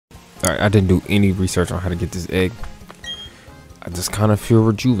I didn't do any research on how to get this egg. I just kind of feel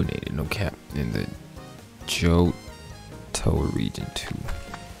rejuvenated, no cap, in the Johto region 2.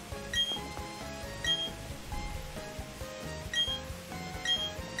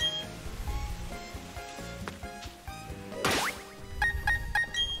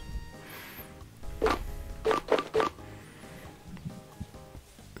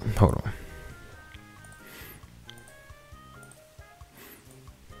 Hold on.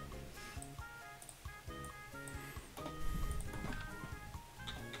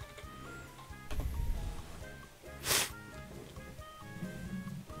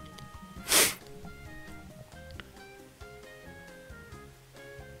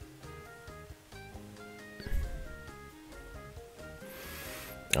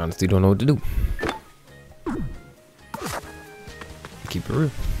 Honestly, don't know what to do. Keep it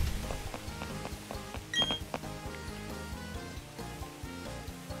real.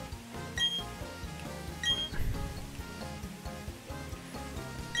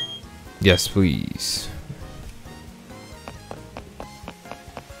 Yes, please.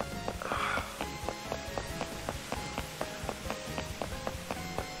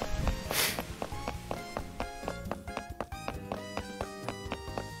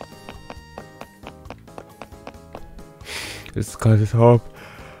 It's because it's hard.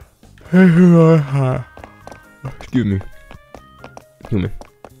 Excuse me. Human.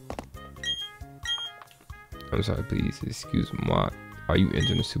 I'm sorry, please. Excuse me. Are you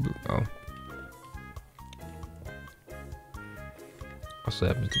entering the super? Oh. Also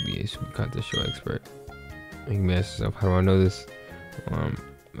happens to be a super contest show expert. You may ask yourself, how do I know this? Well,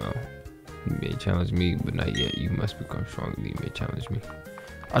 you may challenge me, but not yet. You must become stronger. You may challenge me.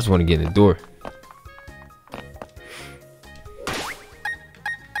 I just want to get in the door.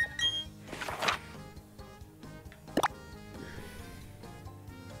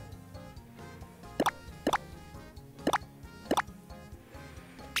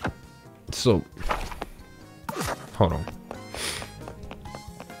 So, hold on.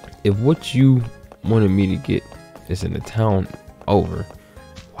 If what you wanted me to get is in the town over,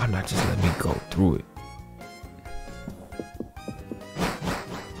 why not just let me go through it?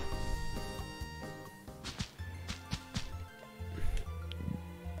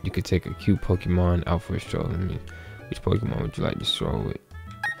 You could take a cute Pokemon out for a stroll. I mean, which Pokemon would you like to stroll with?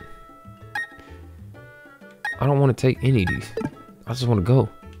 I don't want to take any of these. I just want to go.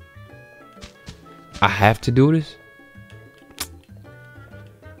 I have to do this.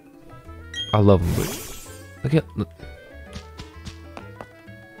 I love him, but look.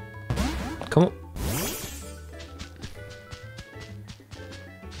 Come on.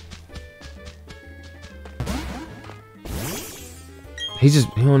 He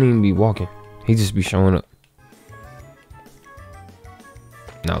don't even be walking. He just be showing up.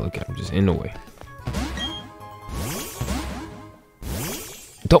 Now look at him, just in the way.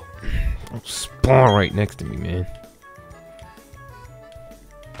 Don't spawn right next to me, man.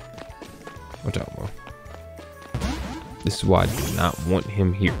 Watch out, bro. This is why I did not want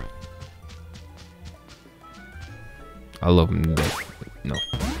him here. I love him to death. No.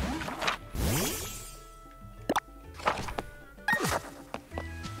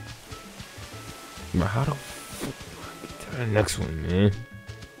 Bro, how the fuck get to the next one, man?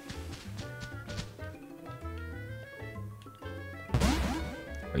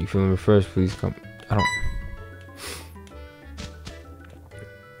 Are you feeling refreshed? Please come. I don't.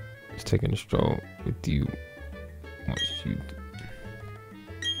 Just taking a stroll with you. Watch you.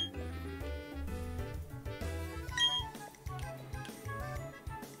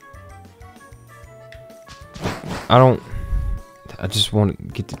 I don't. I just want to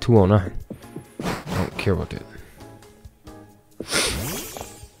get to 209. I don't care about that.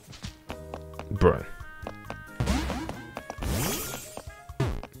 Bruh.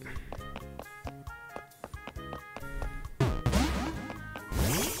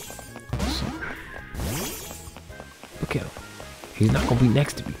 Look at him. He's not gonna be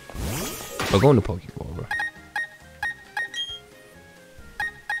next to me. But go in the Pokeball, bro.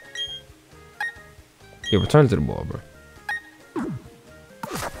 Yeah, return to the ball, bro.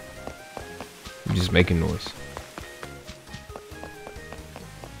 You're just making noise.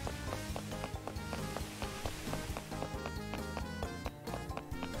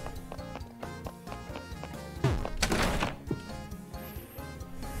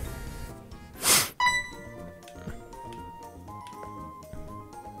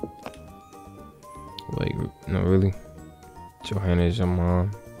 Like, no, really? Johanna is your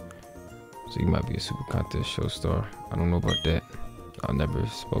mom. So you might be a super contest show star. I don't know about that. I've never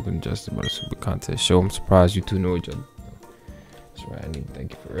spoken just about a super contest show. I'm surprised you two know each other. That's right. I need to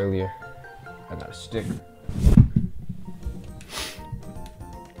thank you for earlier. I got a sticker.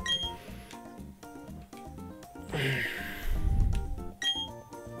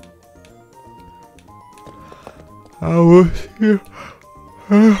 I was here.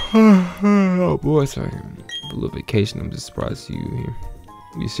 Oh boy, sorry. A little vacation. I'm just surprised to see you here.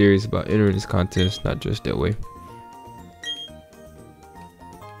 You serious about entering this contest? Not just that way.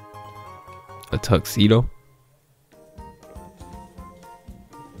 A tuxedo?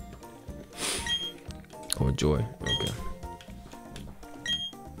 Oh, joy. Okay.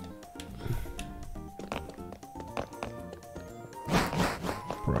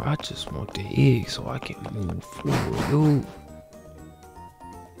 Bro, I just want the egg so I can move forward, dude.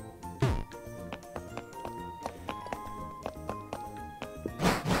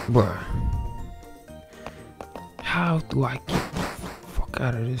 Bruh. How do I get the fuck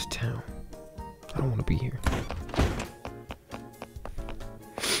out of this town? I don't want to be here.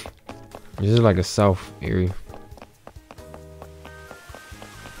 This is like a south area.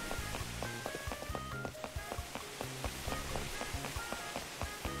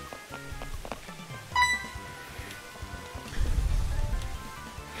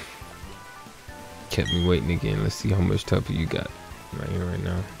 Kept me waiting again. Let's see how much tougher you got right here, right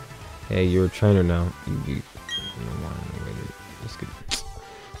now. Hey, you're a trainer now. Let's get.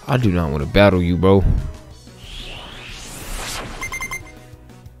 I do not want to battle you, bro.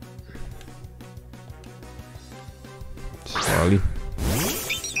 Charlie.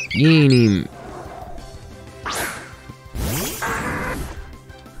 You ain't even.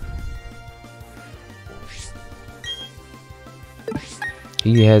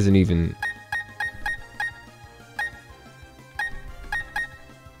 He hasn't even.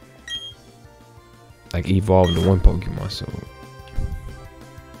 Like evolved into one Pokemon, so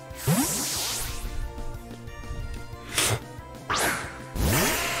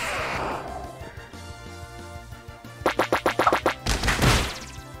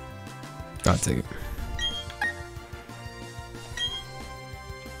I'll take it.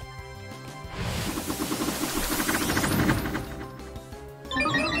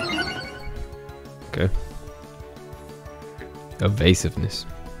 Okay. Evasiveness.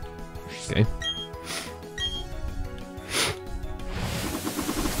 Okay.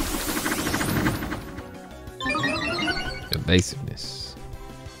 Evasiveness.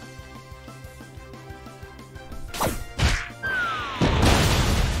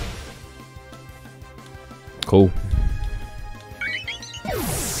 Cool.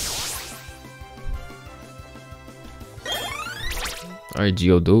 Alright,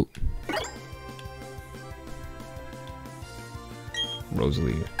 Geodude.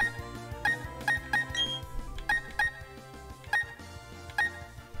 Rosalie.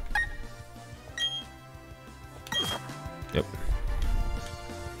 Yep.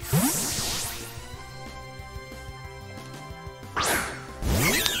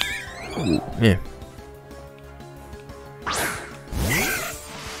 Ooh, man.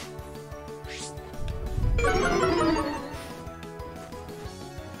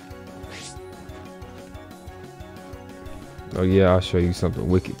 Oh yeah, I'll show you something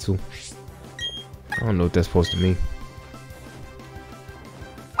wicked too. I don't know what that's supposed to mean.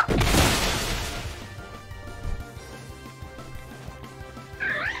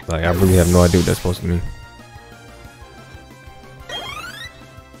 Like, I really have no idea what that's supposed to mean.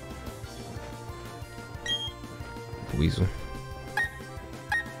 Weasel.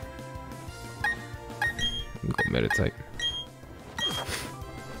 Go meditate.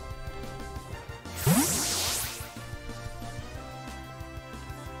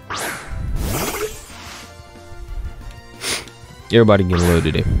 Everybody getting low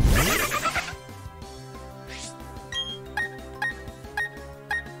today.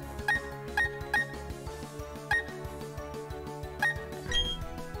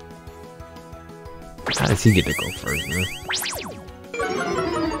 How does he get to go first, man?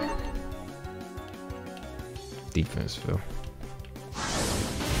 Defense, Phil.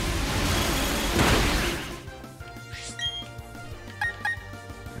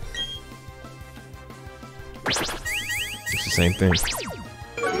 It's the same thing.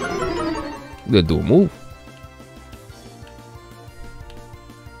 You gotta do a move.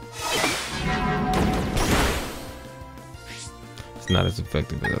 It's not as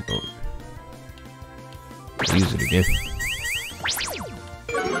effective as I thought. Use it again.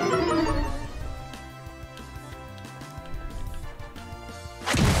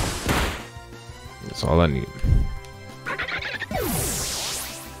 That's all I need.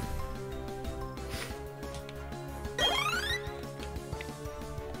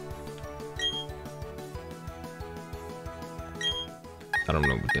 I don't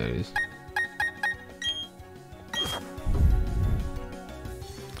know what that is.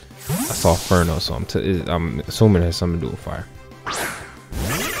 I saw Inferno, so I'm assuming it has something to do with fire.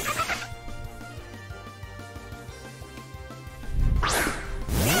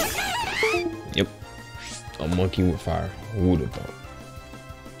 Yep, a monkey with fire. Who'd have thought?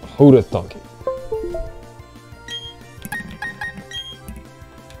 Who'd have thunk it?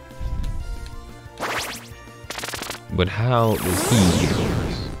 But how does he get over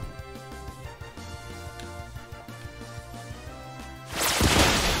this?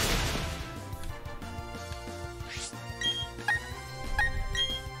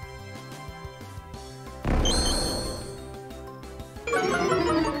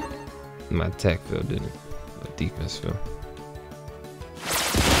 My attack failed, didn't it? My defense failed.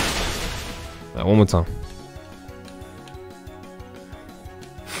 Right, one more time.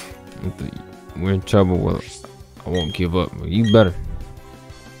 We're in trouble. Well, I won't give up. But you better.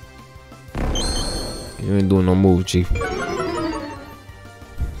 You ain't doing no move, Chief.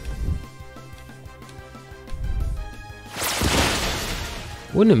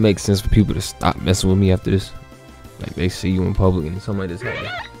 Wouldn't it make sense for people to stop messing with me after this? Like they see you in public and something like this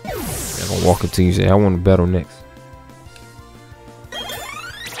happens. They're gonna walk up to you and say, I want to battle next.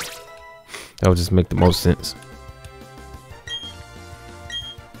 That would just make the most sense.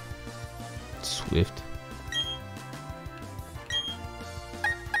 Swift.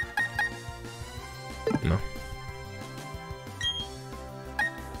 No.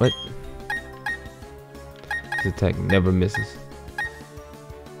 What? This attack never misses.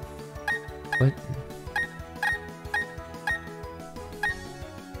 What?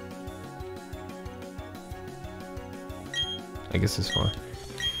 I guess it's fine.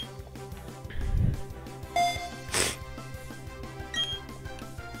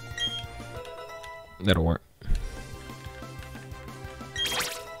 That'll work.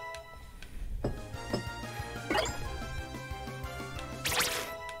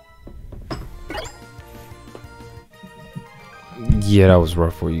 Yeah, that was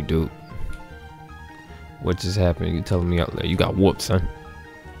rough for you, dude. What just happened? You telling me out there you got whooped, son?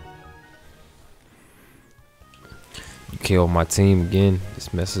 You killed my team again.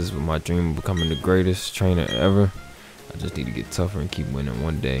 This messes with my dream of becoming the greatest trainer ever. I just need to get tougher and keep winning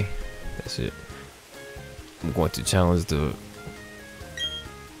one day. That's it. I'm going to challenge the.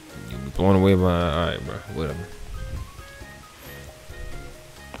 You'll be blown away by. Alright, bro. Whatever.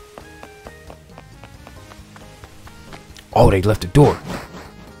 Oh, they left the door.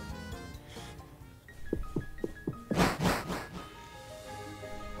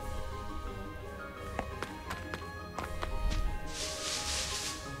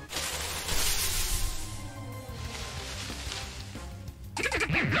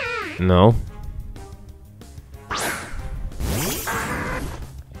 No.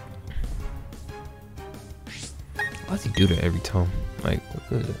 Why does he do that every time? Like,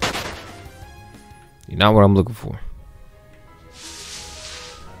 what is it? You're not what I'm looking for.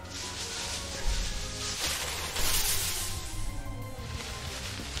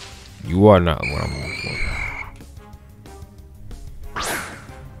 You are not what I'm looking for.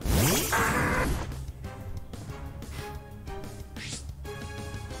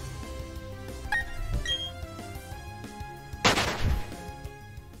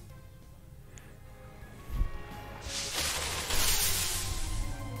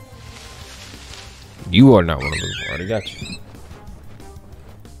 You are not what I'm looking for. I already got you.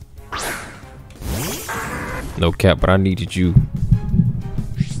 No cap, but I needed you.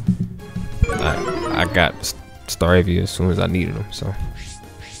 I got Staravia as soon as I needed him, so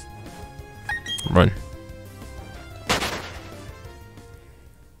run.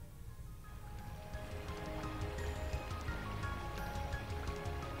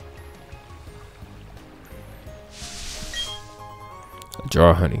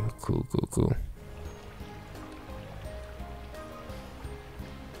 Jar honey, cool, cool, cool.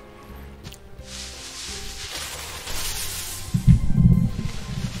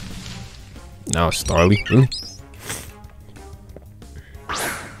 Now Starly, really?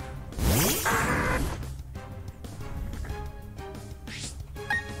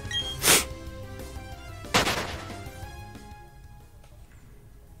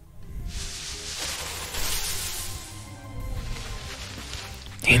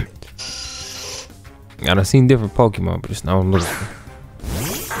 Damn it. I've seen different Pokemon, but it's not what I'm looking for.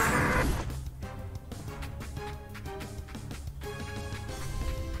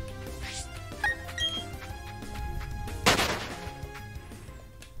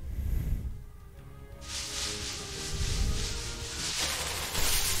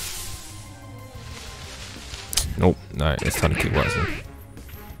 Nope. Alright, it's time to keep watching.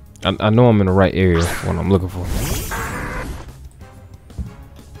 I know I'm in the right area for what I'm looking for.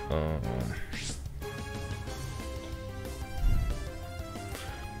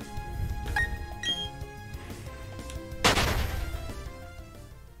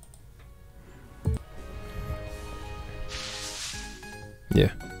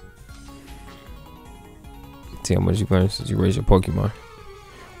 Yeah. See how much you learn since you raise your Pokemon.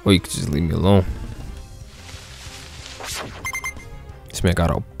 Or you could just leave me alone. This man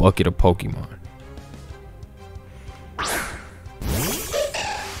got a bucket of Pokemon.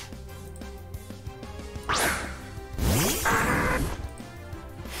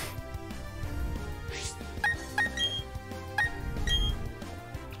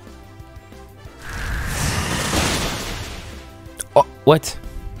 Oh, what?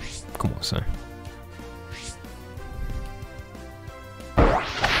 Come on, son.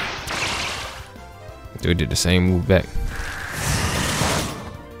 Dude did the same move back.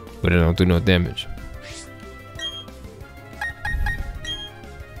 But it don't do no damage.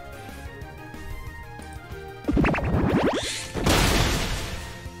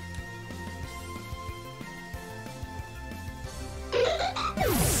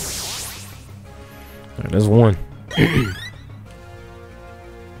 Alright, that's one.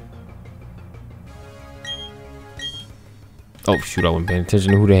 Oh shoot, I wasn't paying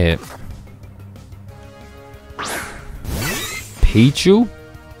attention to who they had. Pichu?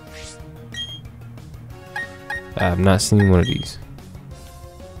 I have not seen one of these.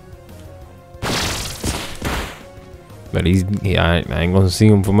 But I ain't gonna see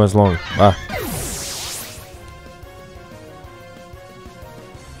him for much longer. Bye.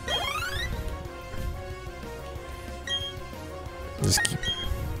 Just keep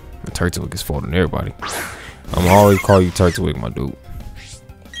Turtwig is faulting everybody. I'm always call you Turtwig, my dude.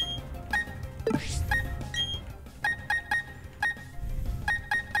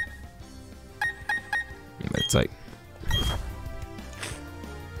 That's like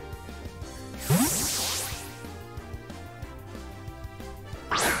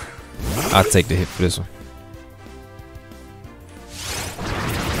I'll take the hit for this one.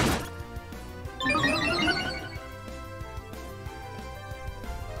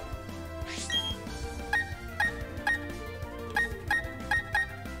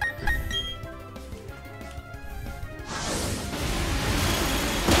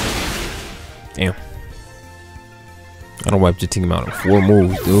 Damn. I don't wipe your team out in 4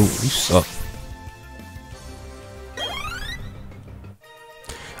 moves, dude. You suck.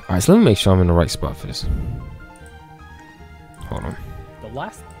 Alright, so let me make sure I'm in the right spot for this. Hold on. The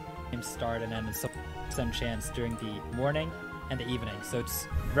last game start and end some chance during the morning and the evening, so it's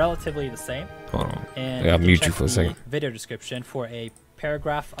relatively the same. Hold on. And I gotta mute you check for a second. the video description for a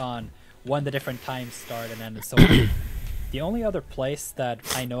paragraph on when the different times start and end and so on. The only other place that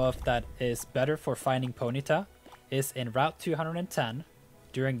I know of that is better for finding Ponyta is in Route 210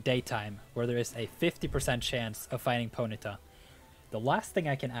 during daytime, where there is a 50% chance of finding Ponyta. The last thing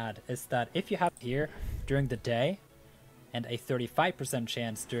I can add is that if you have here during the day and a 35%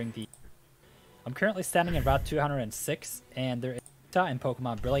 chance during the... I'm currently standing in Route 206 and there is Ponyta in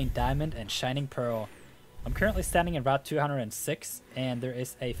Pokemon Brilliant Diamond and Shining Pearl. I'm currently standing in Route 206 and there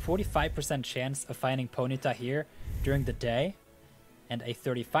is a 45% chance of finding Ponyta here during the day and a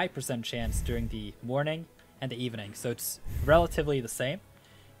 35% chance during the morning and the evening, so it's relatively the same.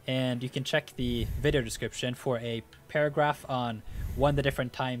 And you can check the video description for a paragraph on when the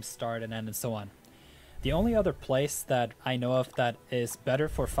different times start and end and so on. The only other place that I know of that is better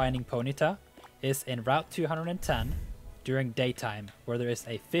for finding Ponyta is in Route 210 during daytime, where there is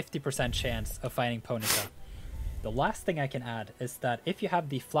a 50% chance of finding Ponyta. The last thing I can add is that if you have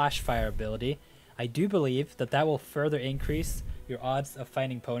the Flash Fire ability, I do believe that that will further increase your odds of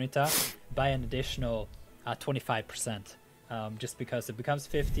finding Ponyta by an additional 25%, just because it becomes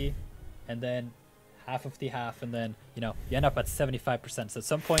 50 and then half of the half, and then you end up at 75%. So at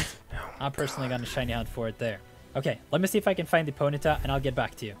some point I'm personally gonna shiny hunt for it there. Okay, let me see if I can find the Ponyta and I'll get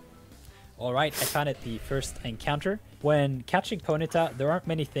back to you. Alright, I found it the first encounter. When catching Ponyta, there aren't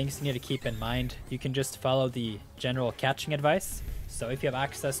many things you need to keep in mind. You can just follow the general catching advice. So if you have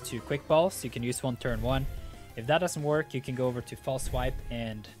access to quick balls, you can use one turn 1. If that doesn't work, you can go over to False Swipe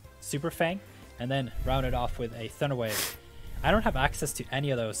and Super Fang, and then round it off with a Thunder Wave. I don't have access to any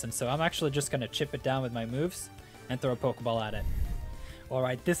of those, and so I'm actually just going to chip it down with my moves and throw a Pokeball at it.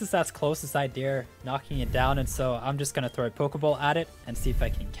 Alright, this is as close as I dare knocking it down, and so I'm just going to throw a Pokeball at it and see if I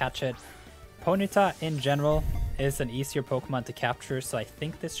can catch it. Ponyta in general is an easier Pokemon to capture, so I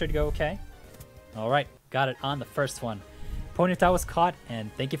think this should go okay. Alright, got it on the first one. Ponyta was caught,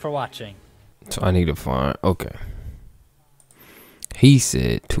 and thank you for watching. So I need to find... Okay. He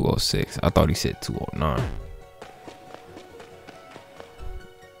said 206. I thought he said 209.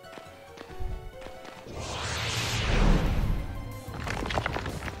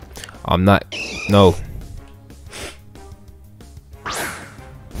 I'm not. No.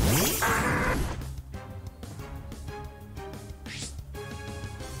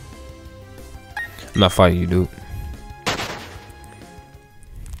 I'm not fighting you, dude.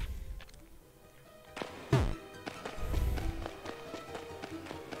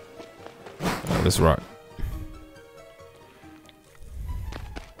 Let's rock.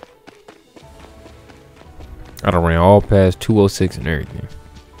 I done ran all past 206 and everything.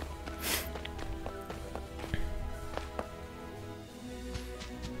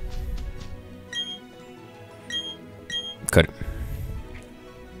 Cut it.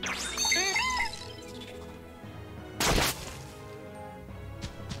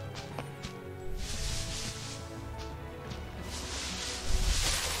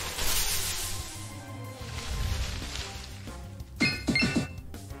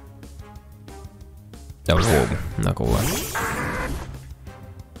 That was horrible. I'm not gonna lie.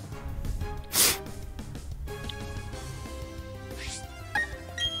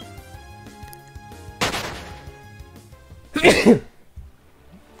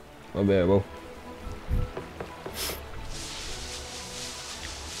 My bad, bro.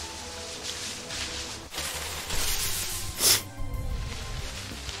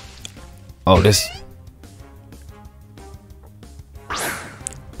 Oh, this.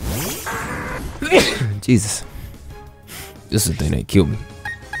 Jesus. This is the thing that killed me.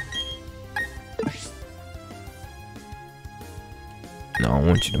 No, I don't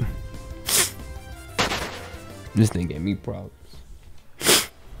want you to. This thing gave me problems.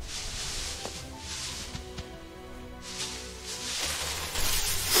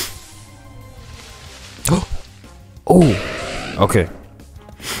 Oh, okay.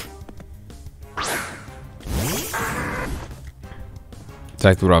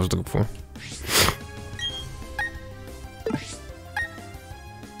 Exactly what I was looking for.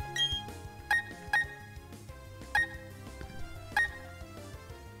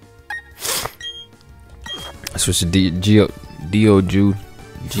 I switched to Geodude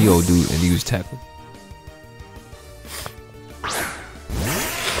and use tackle.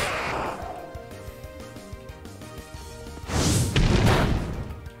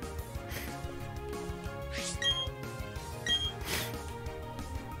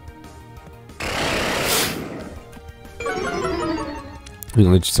 We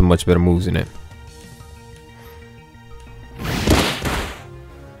can get you some much better moves in it.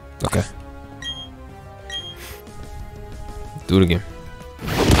 Okay. Do it again.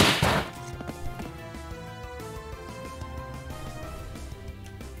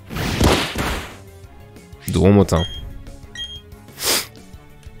 Do it one more time.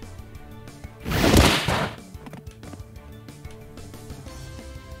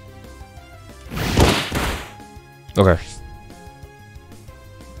 Okay.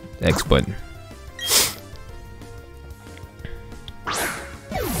 X button.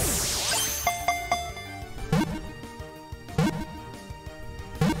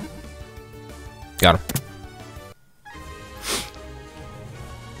 Got him.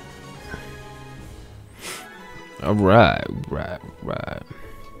 All right, right.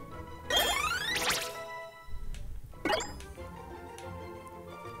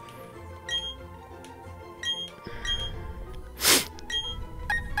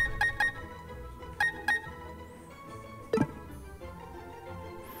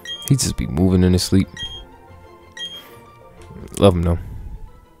 He just be moving in his sleep. Love him though.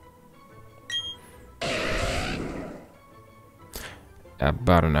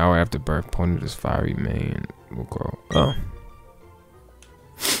 About an hour after birth, Ponyta's fiery mane will grow. Oh.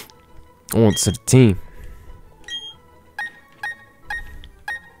 On to the team.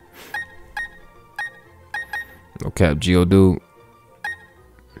 No cap, Geodude.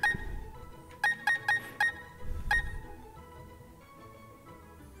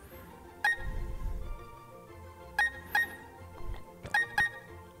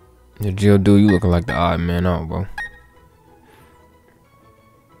 Yeah, Geodude, you looking like the odd man out, bro.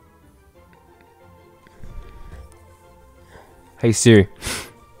 Hey Siri,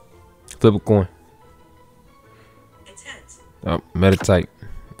 flip a coin. Oh, meditate.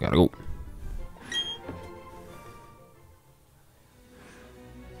 Gotta go.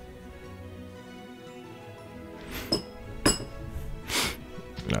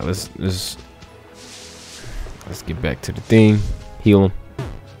 Now let's get back to the thing. Heal him.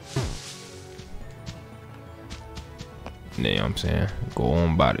 You know what I'm saying? Go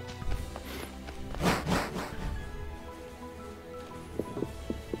on about it.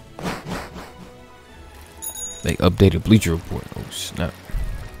 They updated Bleacher Report. Oh snap.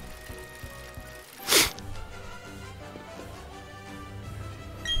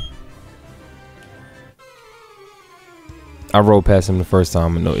 I rolled past him the first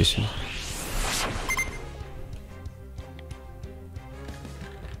time with no issue.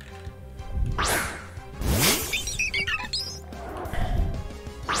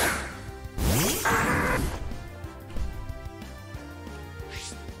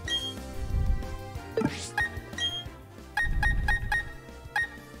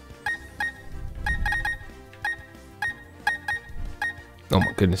 Oh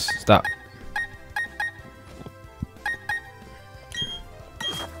my goodness, stop.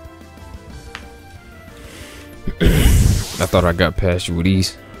 I thought I got past you with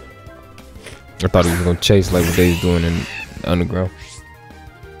these. I thought he was gonna chase like what they was doing in the underground.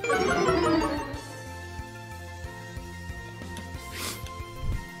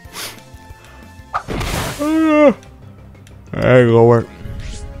 That ain't gonna work.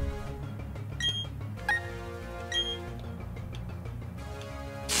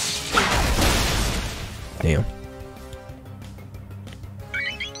 Damn.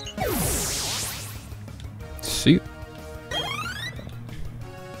 Shoot.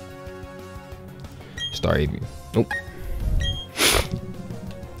 Star AV. Nope.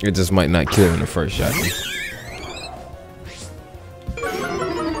 It just might not kill in the first shot.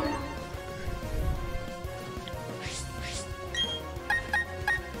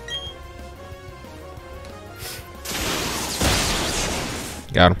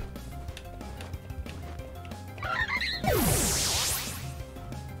 Got him.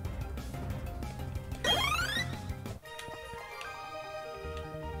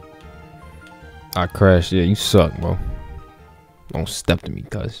 I crashed. Yeah, you suck, bro. Don't step to me,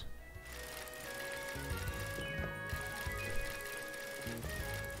 cuz.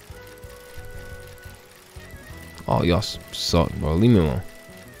 Oh, y'all suck, bro. Leave me alone.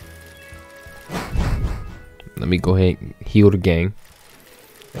 Let me go ahead and heal the gang.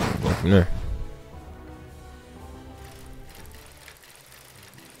 We'll go from there.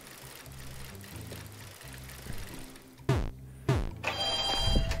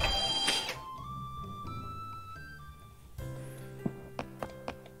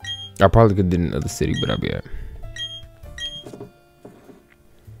 I probably could have did another city, but I'll be alright.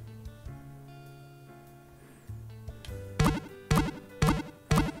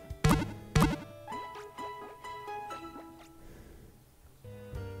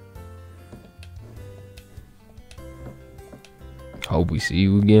 Hope we see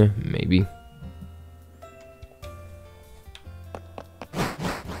you again, maybe.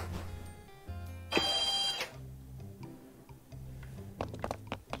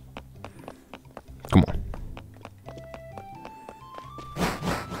 Come on.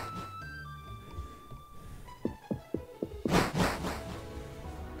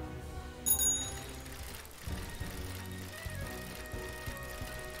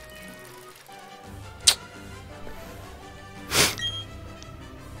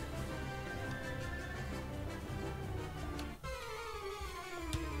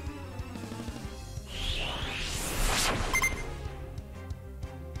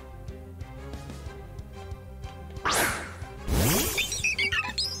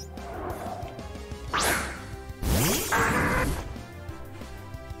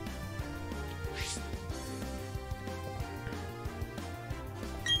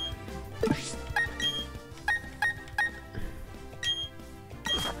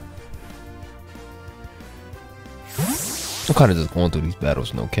 I'm kind of just going through these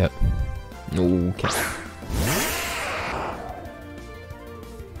battles, no cap. No cap.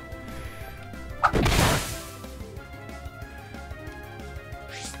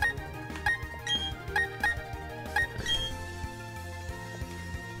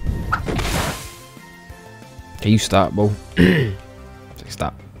 Can you stop, bro? Say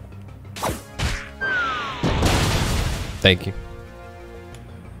stop. Thank you.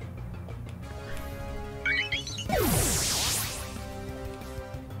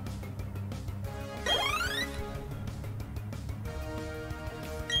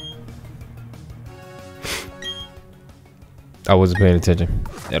 I wasn't paying attention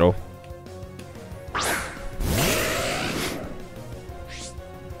at all.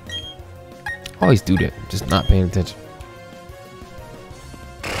 Always do that, just not paying attention.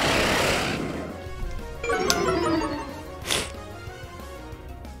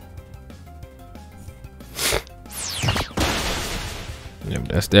 Yeah,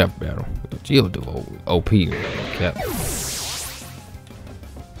 that's that battle. Geo do OP cap.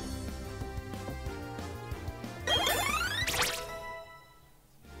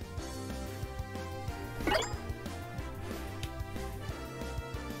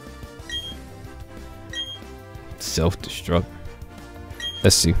 self-destruct.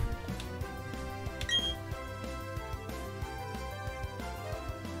 Let's see.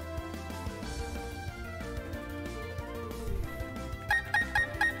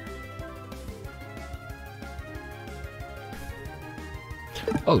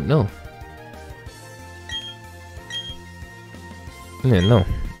 Oh no. Yeah, no.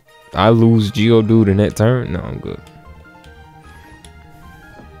 I lose Geodude in that turn? No, I'm good.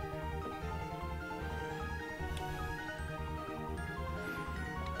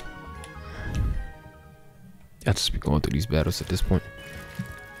 I just be going through these battles at this point.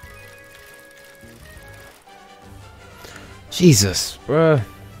 Jesus, bruh.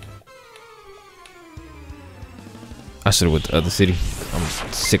 I should have went to the other city. I'm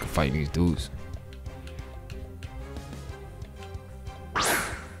sick of fighting these dudes.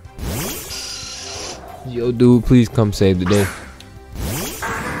 Yo, dude, please come save the day.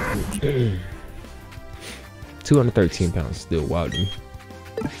 213 pounds, still wild to me.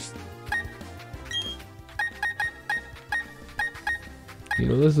 You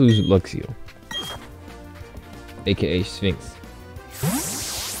know, let's lose Luxio, aka Sphinx.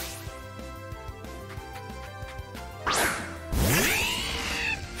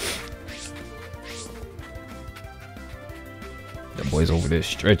 That boy's over there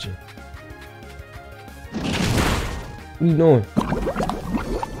stretching. What you doing?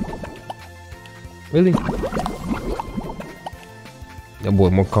 Really? That boy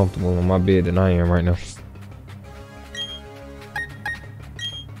more comfortable on my bed than I am right now.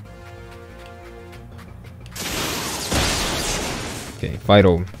 Okay, fight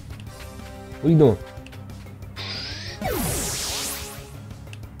over. What you doing?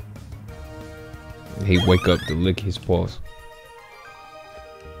 He wake up to lick his paws.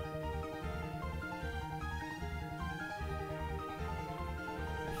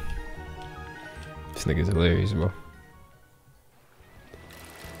 This nigga's hilarious, bro.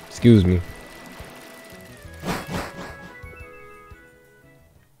 Excuse me.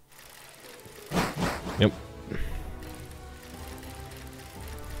 Yep.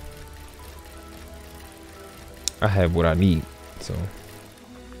 I have what I need, so.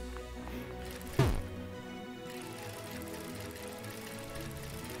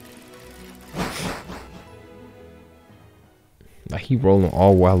 Like he rolling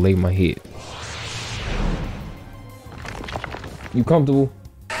all while I lay my head. You comfortable?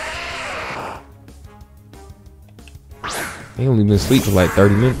 He only been asleep for like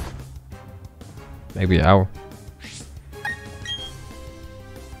 30 minutes. Maybe an hour.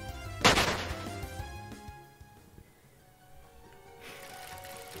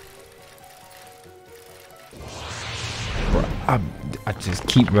 Bro, I just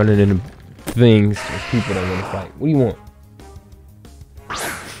keep running into things with people that want to fight. What do you want?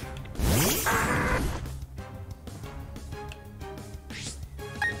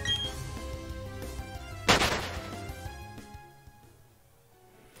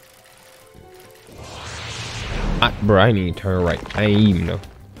 Bro, I ain't even turn right. I ain't even know.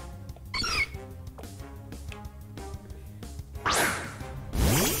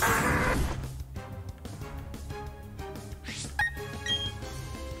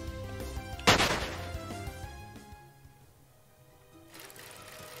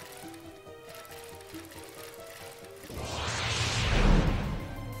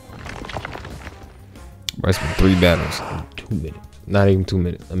 Bro, it's been 3 battles in 2 minutes. Not even 2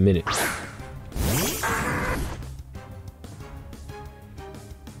 minutes. A minute.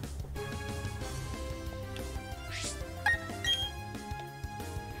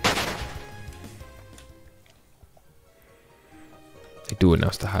 They do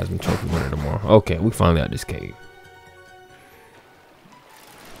announce the Heisman Trophy winner tomorrow. Okay, we finally out this cave.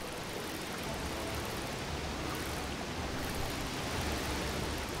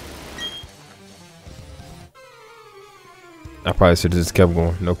 I probably should have just kept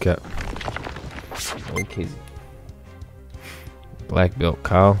going. No cap. Okay. Black belt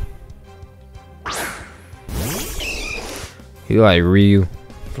Kyle. He like Ryu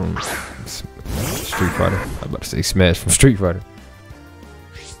from Street Fighter. I was about to say Smash from Street Fighter.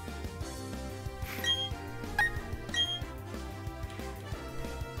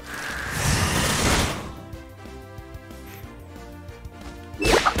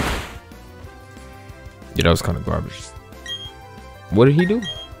 Yeah, that was kind of garbage. What did he do?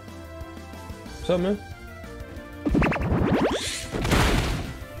 What's up, man?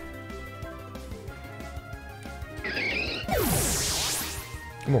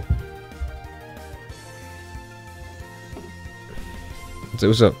 Come on. Say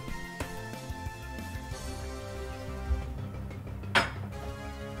what's up.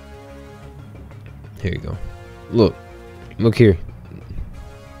 Here you go. Look. Look here.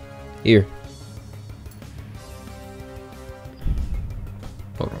 Here.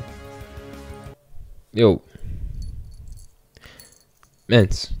 Hold on. Yo.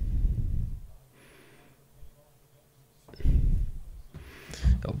 Mence.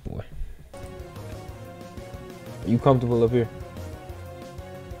 Oh boy. Are you comfortable up here?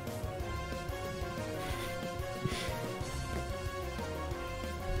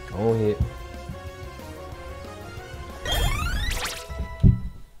 Go ahead.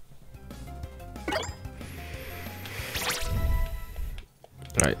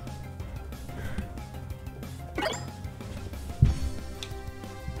 Alright.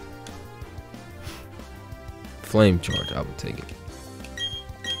 Flame charge, I will take it.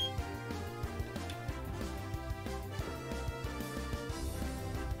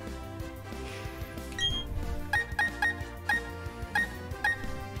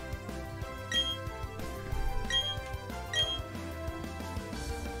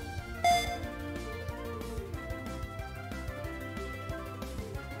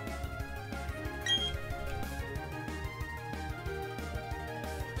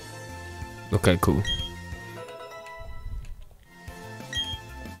 Okay, cool.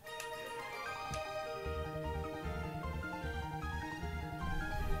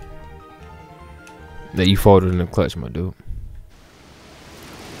 That you folded in the clutch, my dude.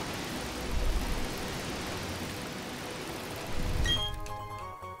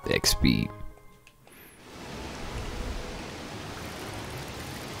 X speed.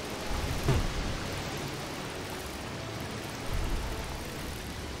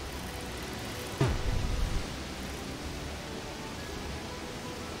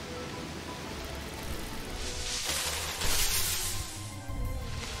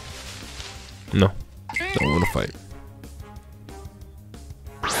 No, don't want to fight.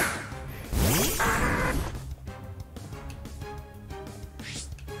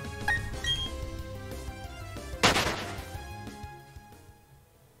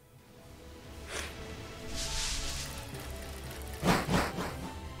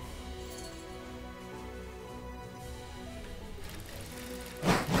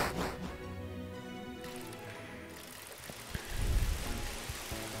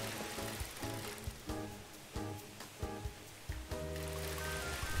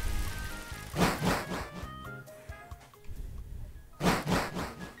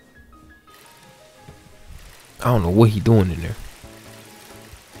 I don't know what he doing in there.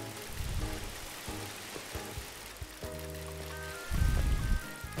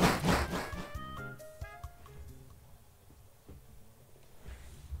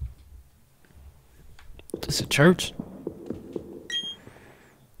 This a church?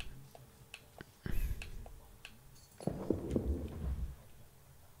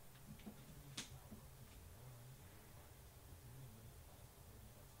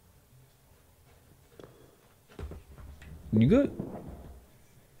 You good?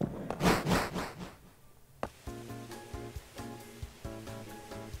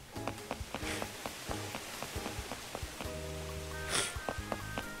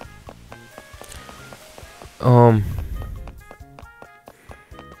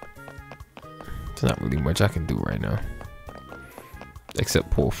 There's not really much I can do right now, except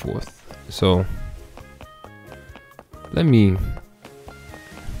pull forth. So I'm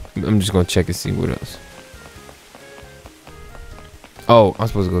just gonna check and see what else. Oh, I'm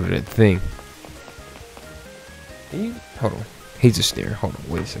supposed to go to that thing. Hold on. He's just there. Hold on.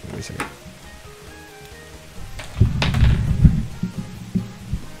 Wait a second.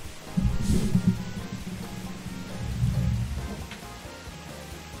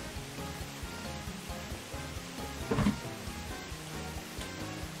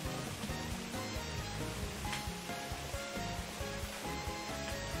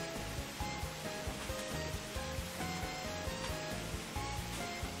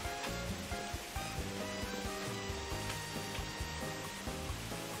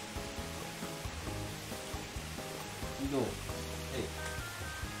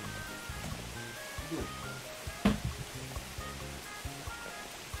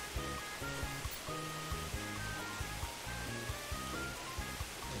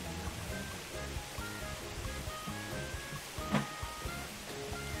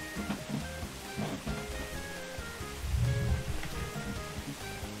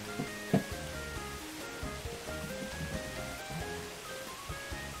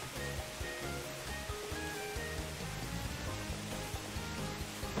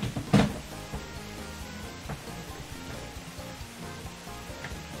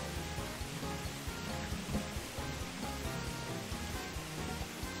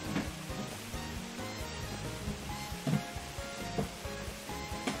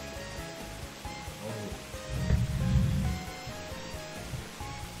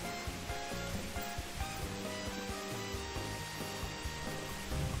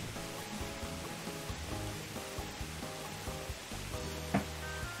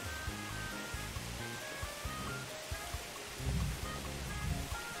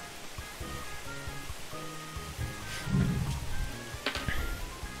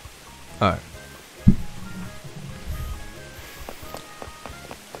 Alright.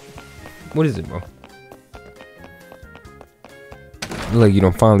 What is it, bro? Look like you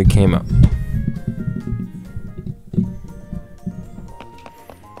done finally came out.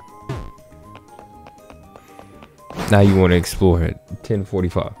 Now you want to explore it.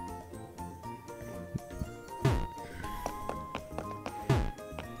 10:45.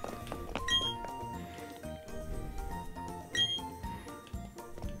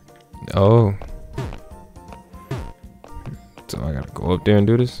 Oh. So I gotta go up there and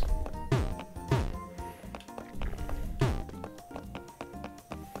do this?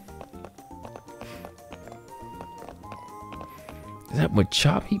 Is that what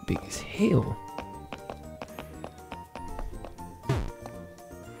Chop? He big as hell.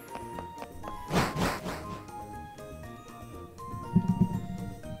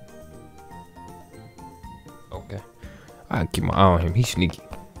 Okay. I keep my eye on him. He's sneaky.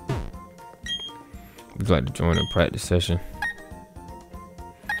 Would you like to join a practice session?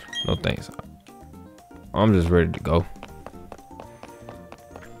 No thanks. I'm just ready to go.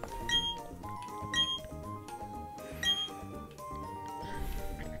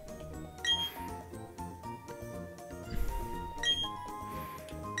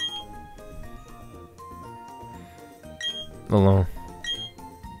 Alone.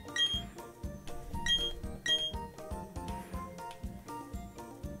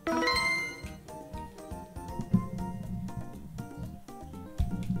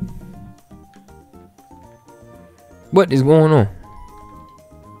 What is going on?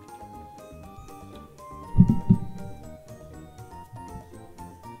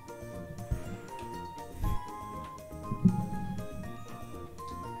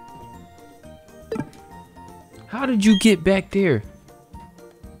 How did you get back there?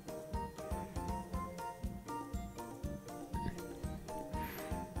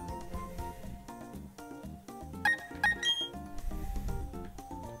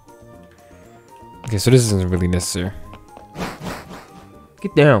 Okay, so this isn't really necessary.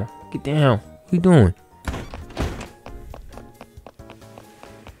 Get down. Get down. What you doing?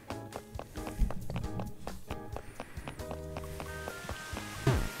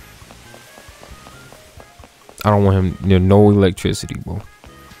 I don't want him near no electricity, bro.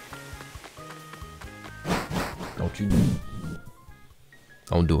 Don't you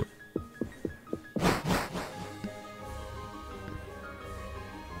don't do it.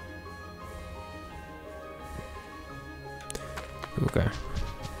 Okay.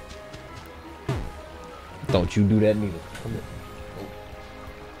 Don't you do that neither. Come here. Oh.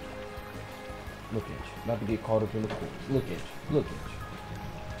 Look at you. About to get caught up in the course. Look at you. Look at you.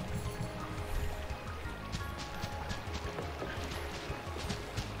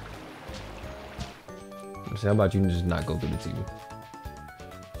 How about you just not go through the TV?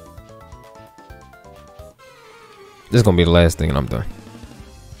 This is gonna be the last thing and I'm done.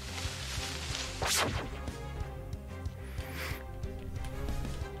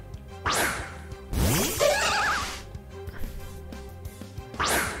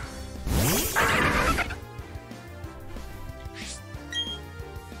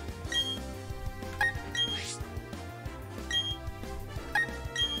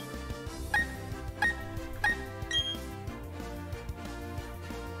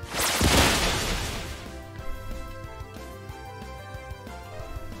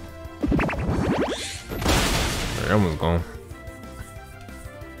 That one's gone.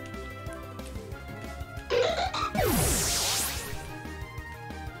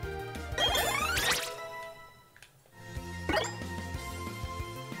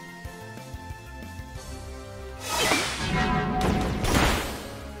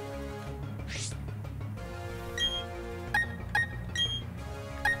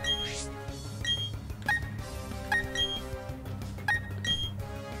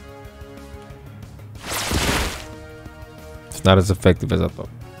 Not as effective as I thought.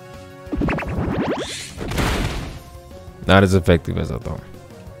 Not as effective as I thought.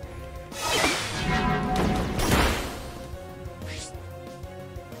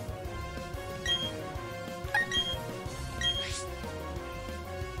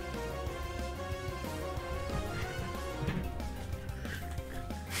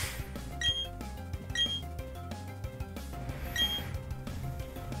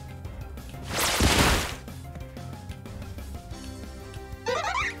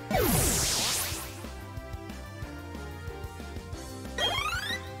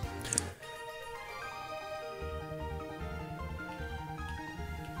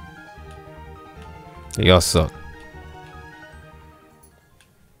 Y'all suck.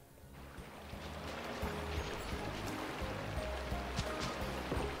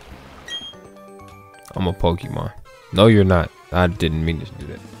 I'm a Pokemon. No, you're not. I didn't mean to do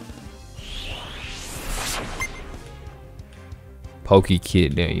that. Poke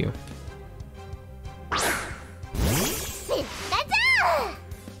Kid, there you.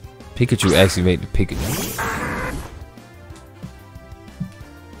 Pikachu actually made the Pikachu.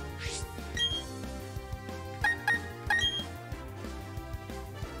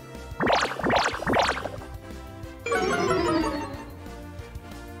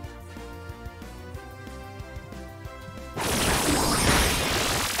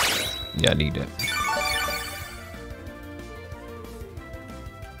 Yeah, I need that.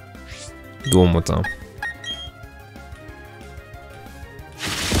 Do one more time.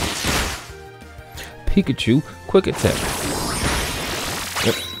 Pikachu, quick attack.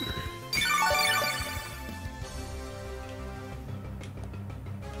 Yep.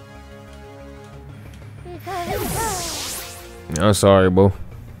 I'm sorry, bro.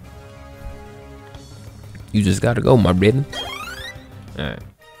 You just gotta go, my brother. Alright.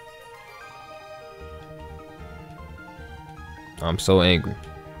 I'm so angry.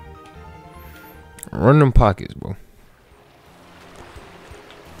 Run them pockets, bro.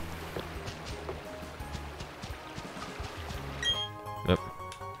 Yep.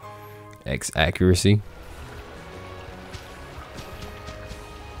 X accuracy.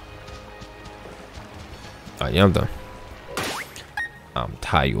 Alright, yeah, I'm done. I'm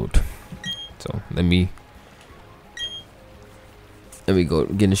tired. So let me go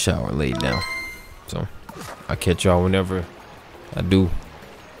get in the shower and lay down. So I'll catch y'all whenever I do.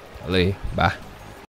 Bye.